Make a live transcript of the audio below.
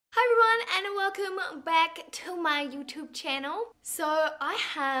Hi everyone and welcome back to my YouTube channel. So I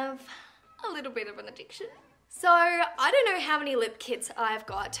have a little bit of an addiction. So I don't know how many lip kits I've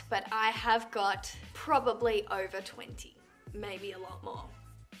got, but I have got probably over 20, maybe a lot more.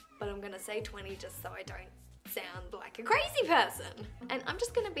 But I'm gonna say 20 just so I don't sound like a crazy person. And I'm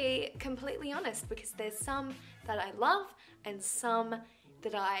just gonna be completely honest because there's some that I love and some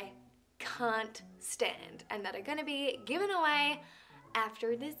that I can't stand and that are gonna be given away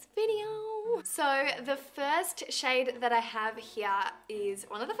after this video. So the first shade that I have here is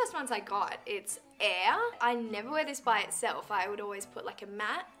one of the first ones I got. It's Air. I never wear this by itself. I would always put like a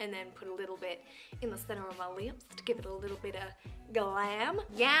matte and then put a little bit in the center of my lips to give it a little bit of glam.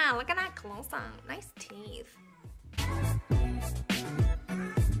 Yeah, look at that close up. Nice teeth.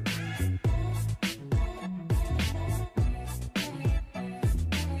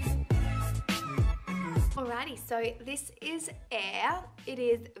 Alrighty, so this is Air. It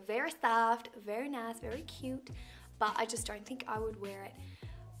is very soft, very nice, very cute, but I just don't think I would wear it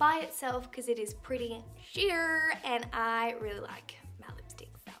by itself because it is pretty sheer and I really like my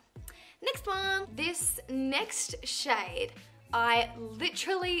lipstick. So, next one. This next shade I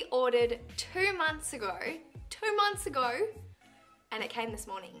literally ordered 2 months ago, and it came this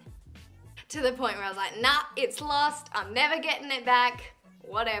morning. To the point where I was like, nah, it's lost, I'm never getting it back,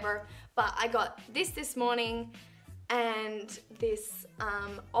 whatever. But I got this morning and this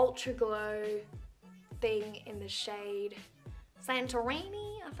Ultra Glow thing in the shade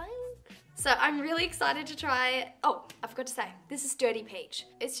Santorini, I think. So I'm really excited to try it. Oh, I forgot to say, this is Dirty Peach.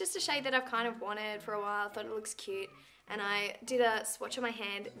 It's just a shade that I've kind of wanted for a while, thought it looks cute. And I did a swatch on my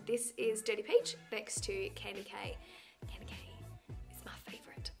hand. This is Dirty Peach next to Candy K. Candy K is my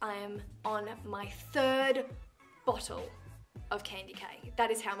favorite. I am on my 3rd bottle of Candy K. That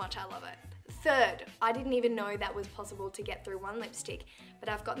is how much I love it. 3rd. I didn't even know that was possible to get through one lipstick, but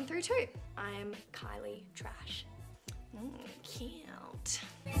I've gotten through 2. I am KYLIE trash. Cute.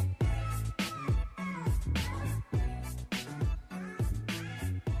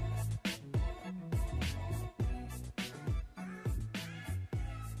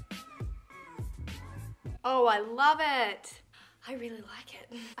 Oh, I love it. I really like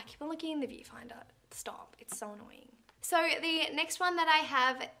it. I keep on looking in the viewfinder. Stop, it's so annoying. So the next one that I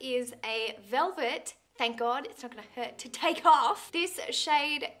have is a velvet. Thank God, it's not gonna hurt to take off. This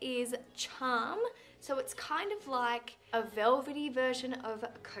shade is Charm. So it's kind of like a velvety version of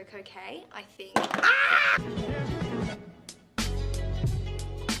Coco K, I think. Ah!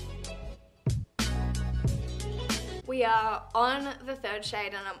 We are on the 3rd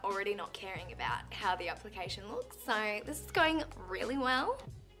shade and I'm already not caring about how the application looks. So this is going really well.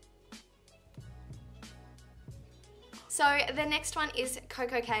 So the next one is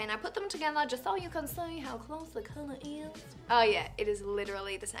Coco K and I put them together just so you can see how close the colour is. Oh yeah, it is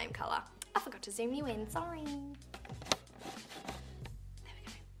literally the same colour. I forgot to zoom you in, sorry. There we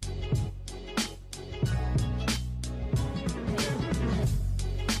go.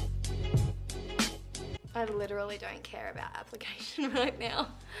 I literally don't care about application right now.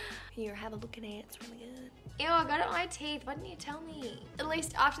 Here, have a look at it, it's really good. Ew, I got it on my teeth, why didn't you tell me? At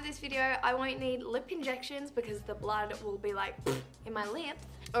least after this video, I won't need lip injections because the blood will be like in my lips.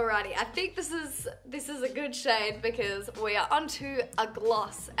 Alrighty, I think this is a good shade because we are onto a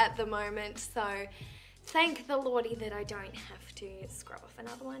gloss at the moment. So thank the Lordy that I don't have to scrub off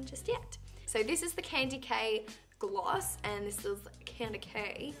another one just yet. So this is the Candy K gloss and this is Candy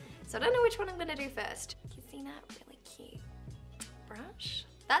K. So I don't know which one I'm gonna do first. You see that? Really cute brush.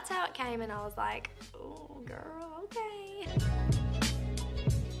 That's how it came and I was like, oh girl, okay.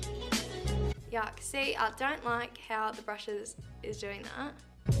 Yuck, see, I don't like how the brush is doing that.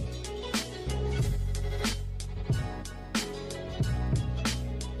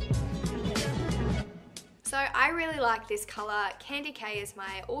 So I really like this colour. Candy K is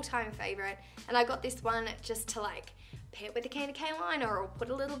my all-time favourite and I got this one just to like pair it with the Candy K liner or put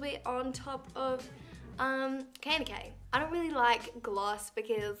a little bit on top of Candy K. I don't really like gloss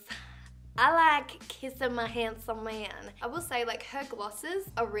because I like kissing my handsome man. I will say like her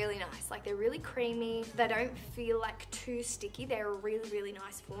glosses are really nice. Like they're really creamy. They don't feel like too sticky. They're a really, really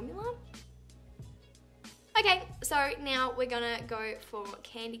nice formula. Okay, so now we're gonna go for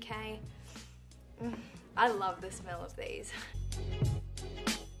Candy K. I love the smell of these.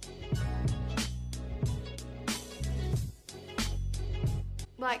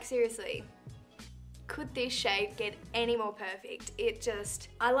 Like seriously, could this shade get any more perfect? It just,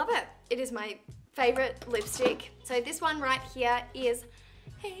 I love it. It is my favorite lipstick. So this one right here is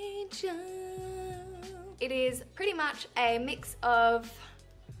Angel. It is pretty much a mix of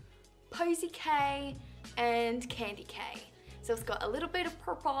Posy K and Candy K. So So it's got a little bit of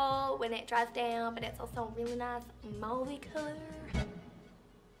purple when it dries down, but it's also a really nice mauvey color.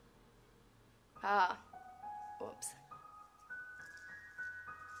 Ah, whoops.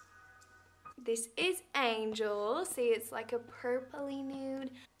 This is Angel. See, it's like a purpley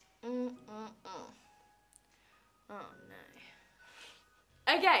nude. Oh no.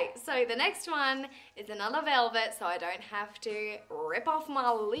 Okay, so the next one is another velvet, so I don't have to rip off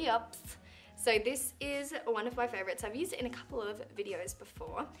my lips. So this is one of my favorites. I've used it in a couple of videos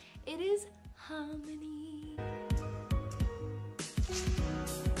before. It is Harmony.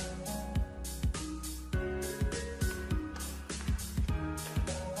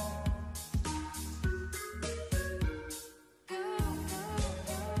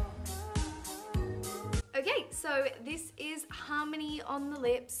 Okay, so this is Harmony on the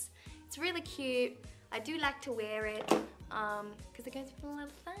lips. It's really cute. I do like to wear it because it goes with little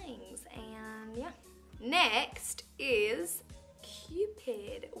things, and yeah. Next is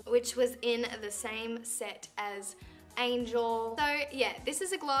Cupid, which was in the same set as Angel. So yeah, this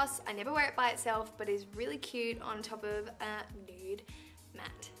is a gloss. I never wear it by itself, but is really cute on top of a nude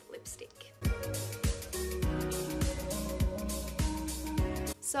matte lipstick.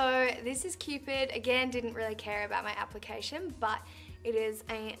 So this is Cupid. Again, didn't really care about my application, but it is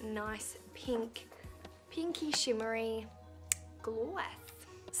a nice pinky shimmery gloss.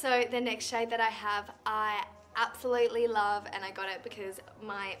 So the next shade that I have, I absolutely love, and I got it because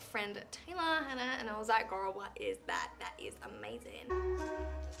my friend Taylor had it, and I was like, girl, what is that? That is amazing.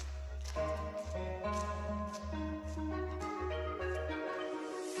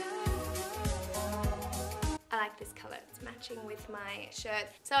 I like this color, it's matching with my shirt.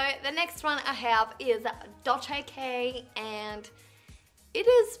 So the next one I have is Dolce K, and it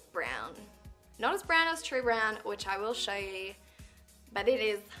is brown. Not as brown as True Brown, which I will show you, but it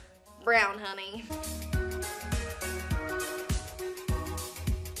is brown, honey.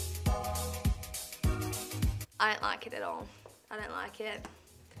 I don't like it at all. I don't like it.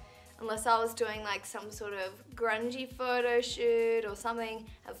 Unless I was doing like some sort of grungy photo shoot or something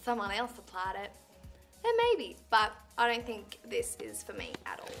and someone else applied it, then maybe, but I don't think this is for me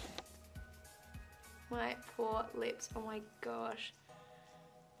at all. My poor lips, oh my gosh.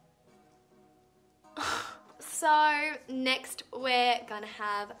 So next we're gonna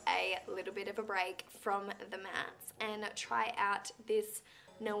have a little bit of a break from the mattes and try out this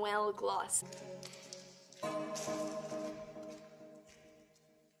Noel gloss.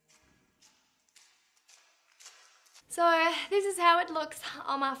 So this is how it looks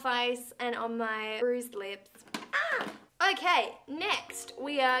on my face and on my bruised lips. Okay, next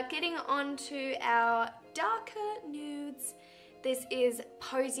we are getting on to our darker nudes. This is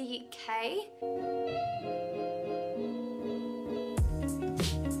Posy K.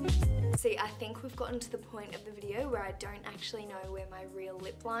 See, I think we've gotten to the point of the video where I don't actually know where my real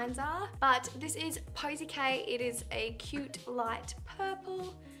lip lines are. But this is Posy K. It is a cute light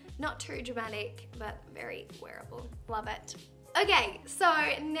purple. Not too dramatic, but very wearable. Love it. Okay, so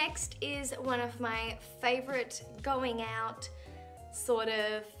next is one of my favorite going out sort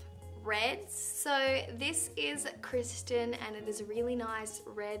of reds. So this is Kristen, and it is a really nice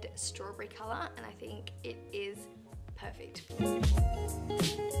red strawberry color, and I think it is perfect. Oh my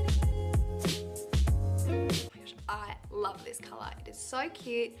gosh, I love this color. It is so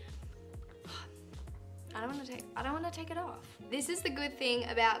cute. I don't want to take it off. This is the good thing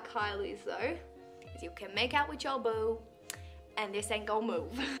about KYLIE's though, is you can make out with your boo and this ain't gonna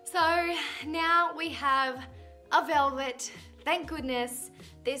move. So now we have a velvet, thank goodness.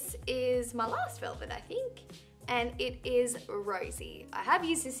 This is my last velvet, I think, and it is Rosy. I have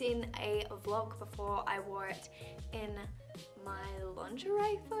used this in a vlog before. I wore it in my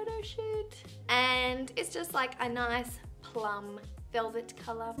lingerie photo shoot, and it's just like a nice plum velvet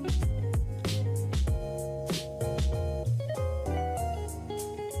color.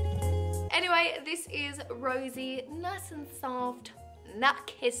 Anyway, this is Rosy, nice and soft, not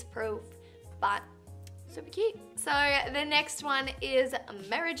kiss proof, but super cute. So the next one is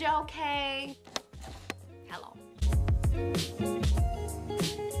Mary Jo K. Hello.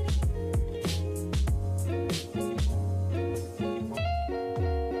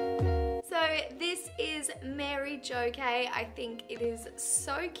 So this is Mary Jo K. I think it is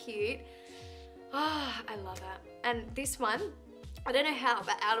so cute. Ah, I love it. And this one, I don't know how,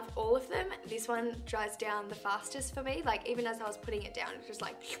 but out of all of them, this one dries down the fastest for me. Like, even as I was putting it down, it's just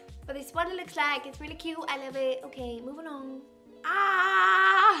like, but this one looks like, it's really cute, I love it. Okay, moving on.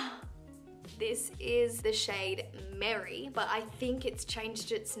 Ah! This is the shade Mary, but I think it's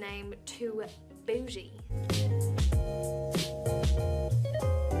changed its name to Bougie.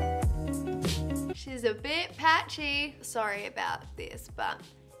 She's a bit patchy. Sorry about this, but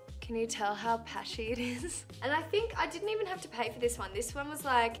can you tell how patchy it is? And I think I didn't even have to pay for this one. This one was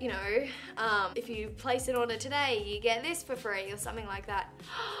like, you know, if you place an order today, you get this for free or something like that.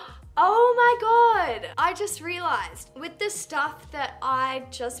 Oh my God, I just realized with the stuff that I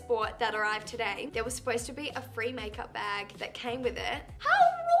just bought that arrived today, there was supposed to be a free makeup bag that came with it.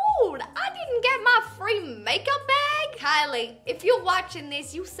 How rude, I didn't get my free makeup bag. Kylie, if you're watching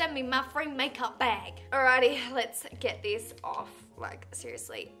this, you send me my free makeup bag. Alrighty, let's get this off, like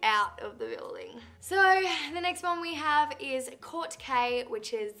seriously, out of the building. So the next one we have is Court K,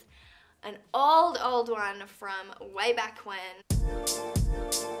 which is an old one from way back when.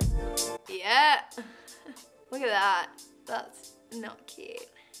 Yeah, look at that. That's not cute.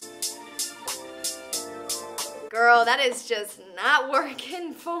 Girl, that is just not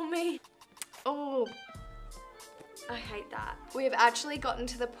working for me. Oh, I hate that. We've actually gotten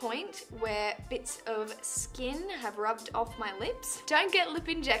to the point where bits of skin have rubbed off my lips. Don't get lip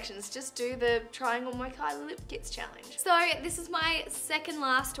injections, just do the trying on my KYLIE lip kits challenge. So this is my second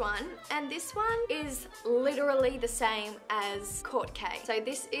last one, and this one is literally the same as Court K. So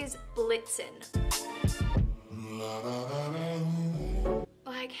this is Blitzen.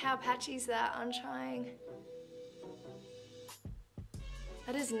 Like, how patchy is that? I'm trying.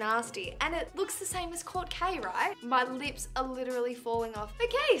 That is nasty. And it looks the same as Court K, right? My lips are literally falling off.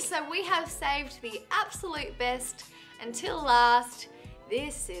 Okay, so we have saved the absolute best until last.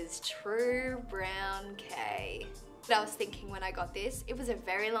 This is True Brown K. What I was thinking when I got this, it was a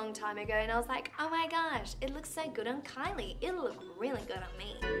very long time ago, and I was like, oh my gosh, it looks so good on Kylie. It'll look really good on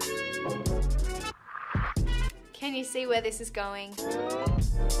me. Can you see where this is going?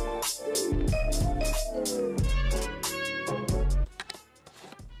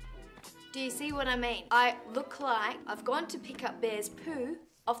 Do you see what I mean? I look like I've gone to pick up Bear's poo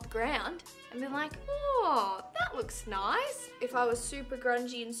off the ground and been like, oh, that looks nice. If I was super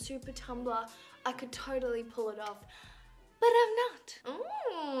grungy and super Tumblr, I could totally pull it off, but I'm not.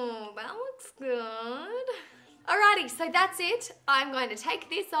 Oh, that looks good. Alrighty, so that's it. I'm going to take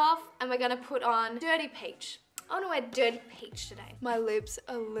this off and we're gonna put on Dirty Peach. I wanna wear Dirty Peach today. My lips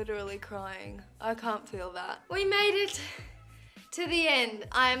are literally crying. I can't feel that. We made it to the end.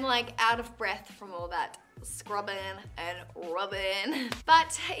 I'm like out of breath from all that scrubbing and rubbing.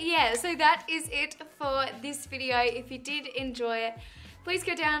 But yeah, so that is it for this video. If you did enjoy it, please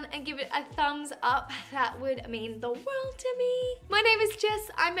go down and give it a thumbs up. That would mean the world to me. My name is Jess.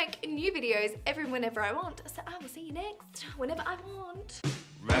 I make new videos whenever I want. So I will see you next, whenever I want.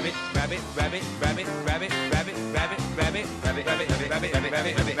 Rabbit, rabbit, rabbit, rabbit, rabbit, rabbit, rabbit, rabbit, rabbit, rabbit, rabbit, rabbit, rabbit,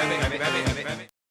 rabbit, rabbit, rabbit, rabbit, rabbit.